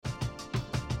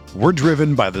We're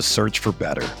driven by the search for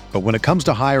better. But when it comes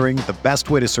to hiring, the best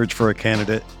way to search for a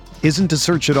candidate isn't to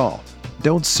search at all.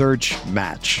 Don't search,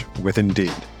 match with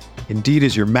Indeed. Indeed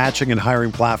is your matching and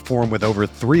hiring platform with over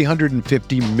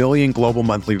 350 million global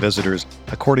monthly visitors,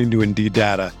 according to Indeed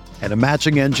data, and a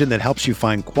matching engine that helps you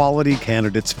find quality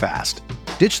candidates fast.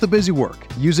 Ditch the busy work.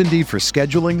 Use Indeed for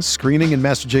scheduling, screening, and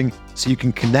messaging so you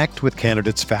can connect with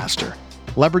candidates faster.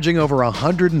 Leveraging over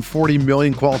 140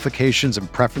 million qualifications and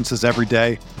preferences every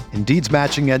day, Indeed's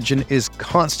matching engine is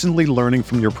constantly learning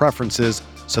from your preferences,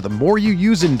 so the more you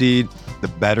use Indeed, the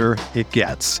better it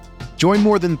gets. Join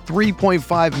more than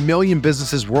 3.5 million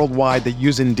businesses worldwide that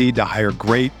use Indeed to hire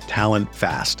great talent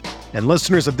fast. And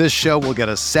listeners of this show will get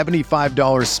a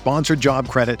 $75 sponsored job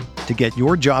credit to get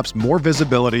your jobs more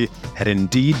visibility at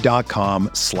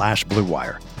Indeed.com/Blue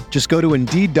Wire. Just go to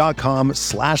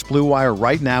Indeed.com/Blue Wire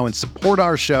right now and support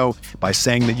our show by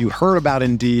saying that you heard about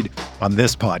Indeed on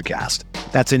this podcast.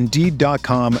 That's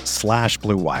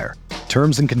Indeed.com/Blue Wire.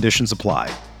 Terms and conditions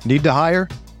apply. Need to hire?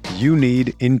 You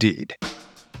need Indeed.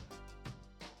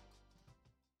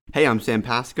 Hey, I'm Sam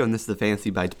Pasco, and this is the Fantasy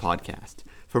Bites podcast.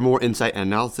 For more insight and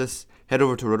analysis, head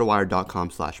over to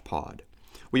rotowire.com/pod.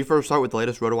 We first start with the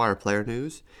latest RotoWire player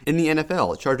news. In the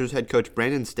NFL, Chargers head coach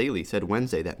Brandon Staley said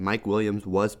Wednesday that Mike Williams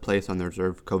was placed on the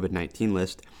reserve COVID-19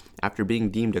 list after being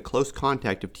deemed a close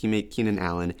contact of teammate Keenan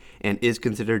Allen and is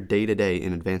considered day-to-day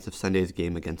in advance of Sunday's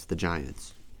game against the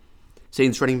Giants.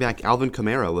 Saints running back Alvin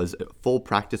Kamara was a full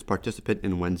practice participant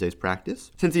in Wednesday's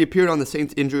practice. Since he appeared on the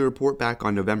Saints injury report back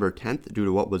on November 10th due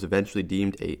to what was eventually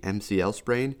deemed a MCL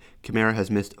sprain, Kamara has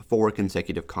missed 4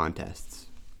 consecutive contests.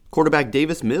 Quarterback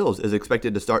Davis Mills is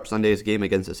expected to start Sunday's game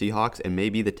against the Seahawks and may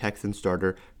be the Texans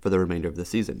starter for the remainder of the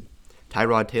season.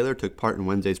 Tyrod Taylor took part in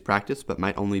Wednesday's practice but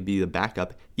might only be the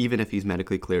backup even if he's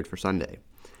medically cleared for Sunday.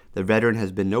 The veteran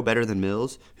has been no better than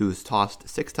Mills, who has tossed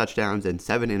 6 touchdowns and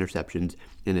 7 interceptions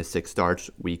in his 6 starts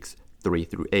weeks 3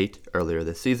 through 8 earlier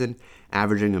this season,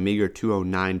 averaging a meager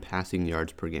 209 passing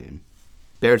yards per game.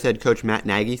 Bears head coach Matt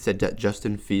Nagy said that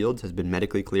Justin Fields has been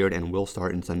medically cleared and will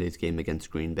start in Sunday's game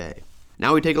against Green Bay.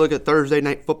 Now we take a look at Thursday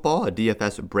Night Football, a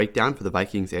DFS breakdown for the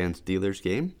Vikings and Steelers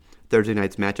game. Thursday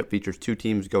night's matchup features 2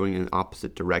 teams going in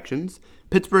opposite directions.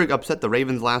 Pittsburgh upset the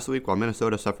Ravens last week, while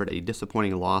Minnesota suffered a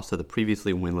disappointing loss to the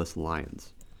previously winless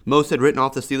Lions. Most had written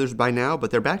off the Steelers by now,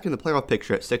 but they're back in the playoff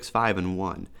picture at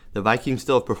 6-5-1. The Vikings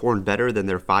still have performed better than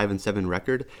their 5-7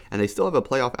 record, and they still have a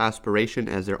playoff aspiration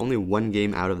as they're only 1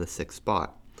 game out of the 6th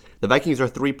spot. The Vikings are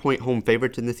 3-point home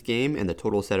favorites in this game, and the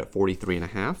total is set at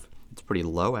 43.5. It's pretty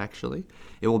low, actually.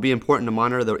 It will be important to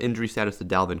monitor the injury status of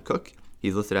Dalvin Cook.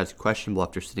 He's listed as questionable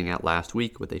after sitting out last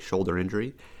week with a shoulder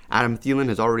injury. Adam Thielen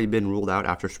has already been ruled out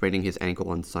after spraining his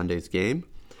ankle in Sunday's game.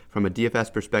 From a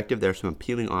DFS perspective, there are some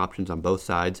appealing options on both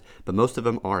sides, but most of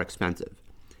them are expensive.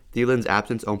 Thielen's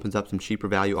absence opens up some cheaper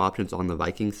value options on the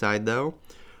Vikings side, though.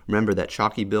 Remember that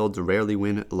chalky builds rarely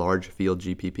win large field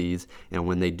GPPs, and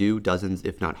when they do, dozens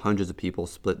if not hundreds of people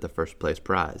split the first place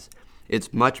prize.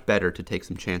 It's much better to take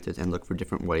some chances and look for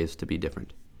different ways to be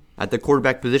different. At the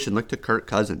quarterback position, look to Kirk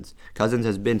Cousins. Cousins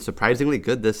has been surprisingly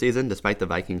good this season despite the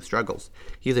Vikings' struggles.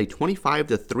 He has a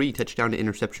 25-3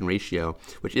 touchdown-to-interception ratio,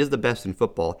 which is the best in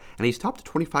football, and he's topped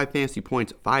 25 fantasy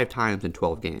points 5 times in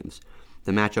 12 games.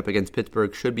 The matchup against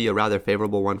Pittsburgh should be a rather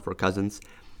favorable one for Cousins.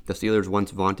 The Steelers'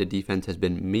 once vaunted defense has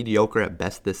been mediocre at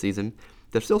best this season.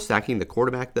 They're still sacking the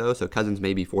quarterback, though, so Cousins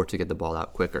may be forced to get the ball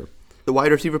out quicker. The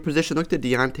wide receiver position, look to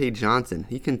Deontay Johnson.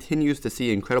 He continues to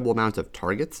see incredible amounts of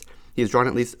targets. He has drawn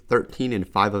at least 13 in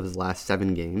 5 of his last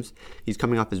 7 games. He's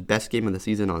coming off his best game of the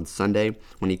season on Sunday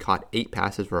when he caught 8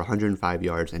 passes for 105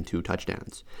 yards and 2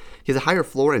 touchdowns. He has a higher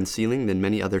floor and ceiling than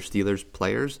many other Steelers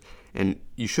players, and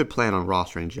you should plan on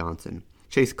rostering Johnson.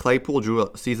 Chase Claypool drew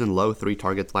a season-low 3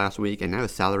 targets last week, and now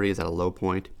his salary is at a low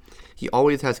point. He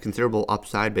always has considerable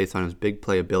upside based on his big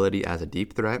playability as a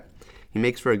deep threat. He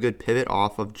makes for a good pivot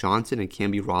off of Johnson and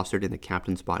can be rostered in the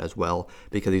captain spot as well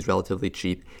because he's relatively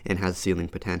cheap and has ceiling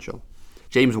potential.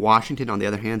 James Washington, on the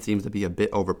other hand, seems to be a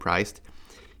bit overpriced.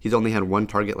 He's only had 1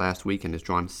 target last week and has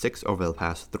drawn 6 over the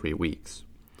past 3 weeks.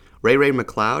 Ray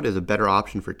McLeod is a better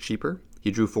option for cheaper.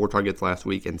 He drew 4 targets last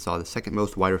week and saw the second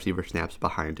most wide receiver snaps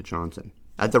behind Johnson.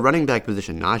 At the running back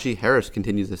position, Najee Harris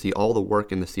continues to see all the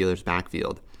work in the Steelers'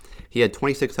 backfield. He had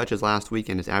 26 touches last week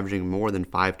and is averaging more than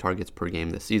 5 targets per game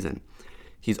this season.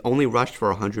 He's only rushed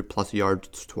for 100-plus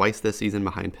yards twice this season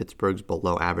behind Pittsburgh's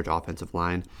below-average offensive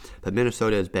line, but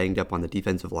Minnesota is banged up on the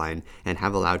defensive line and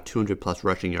have allowed 200-plus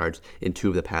rushing yards in 2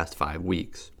 of the past 5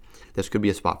 weeks. This could be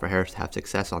a spot for Harris to have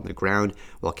success on the ground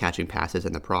while catching passes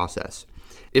in the process.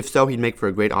 If so, he'd make for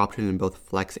a great option in both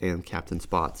flex and captain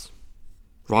spots.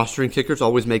 Rostering kickers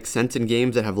always makes sense in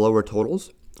games that have lower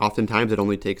totals. Oftentimes, it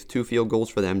only takes 2 field goals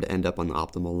for them to end up on the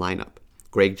optimal lineup.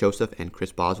 Greg Joseph and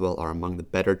Chris Boswell are among the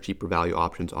better, cheaper value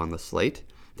options on the slate.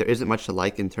 There isn't much to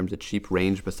like in terms of cheap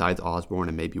range besides Osborne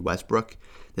and maybe Westbrook.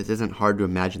 This isn't hard to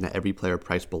imagine that every player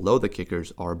priced below the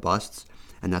kickers are busts,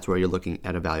 and that's where you're looking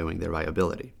at evaluating their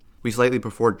viability. We slightly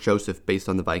prefer Joseph based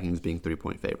on the Vikings being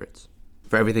 3-point favorites.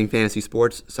 For everything fantasy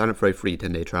sports, sign up for a free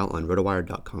 10-day trial on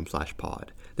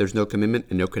rotowire.com/pod. There's no commitment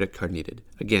and no credit card needed.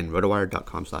 Again,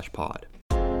 rotowire.com/pod.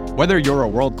 Whether you're a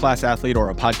world-class athlete or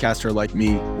a podcaster like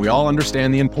me, we all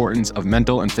understand the importance of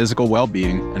mental and physical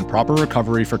well-being and proper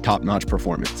recovery for top-notch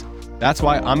performance. That's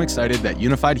why I'm excited that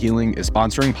Unified Healing is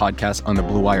sponsoring podcasts on the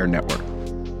Blue Wire Network.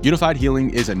 Unified Healing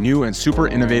is a new and super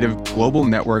innovative global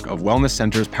network of wellness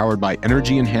centers powered by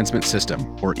Energy Enhancement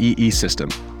System, or EE System.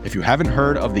 If you haven't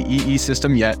heard of the EE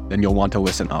System yet, then you'll want to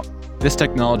listen up. This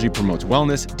technology promotes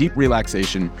wellness, deep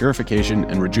relaxation, purification,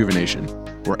 and rejuvenation.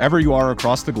 Wherever you are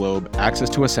across the globe,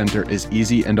 access to a center is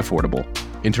easy and affordable.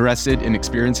 Interested in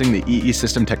experiencing the EE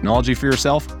System technology for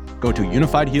yourself? Go to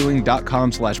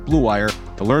unifiedhealing.com/bluewire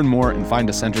to learn more and find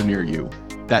a center near you.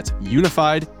 That's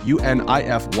unified,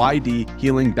 UNIFYD,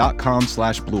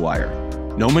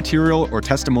 healing.com/bluewire. No material or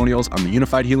testimonials on the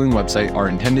Unified Healing website are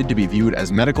intended to be viewed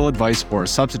as medical advice or a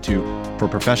substitute for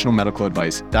professional medical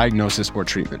advice, diagnosis, or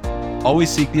treatment. Always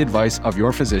seek the advice of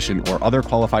your physician or other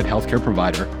qualified healthcare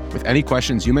provider with any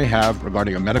questions you may have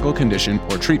regarding a medical condition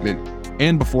or treatment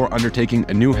and before undertaking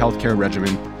a new healthcare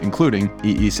regimen, including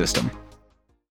EE System.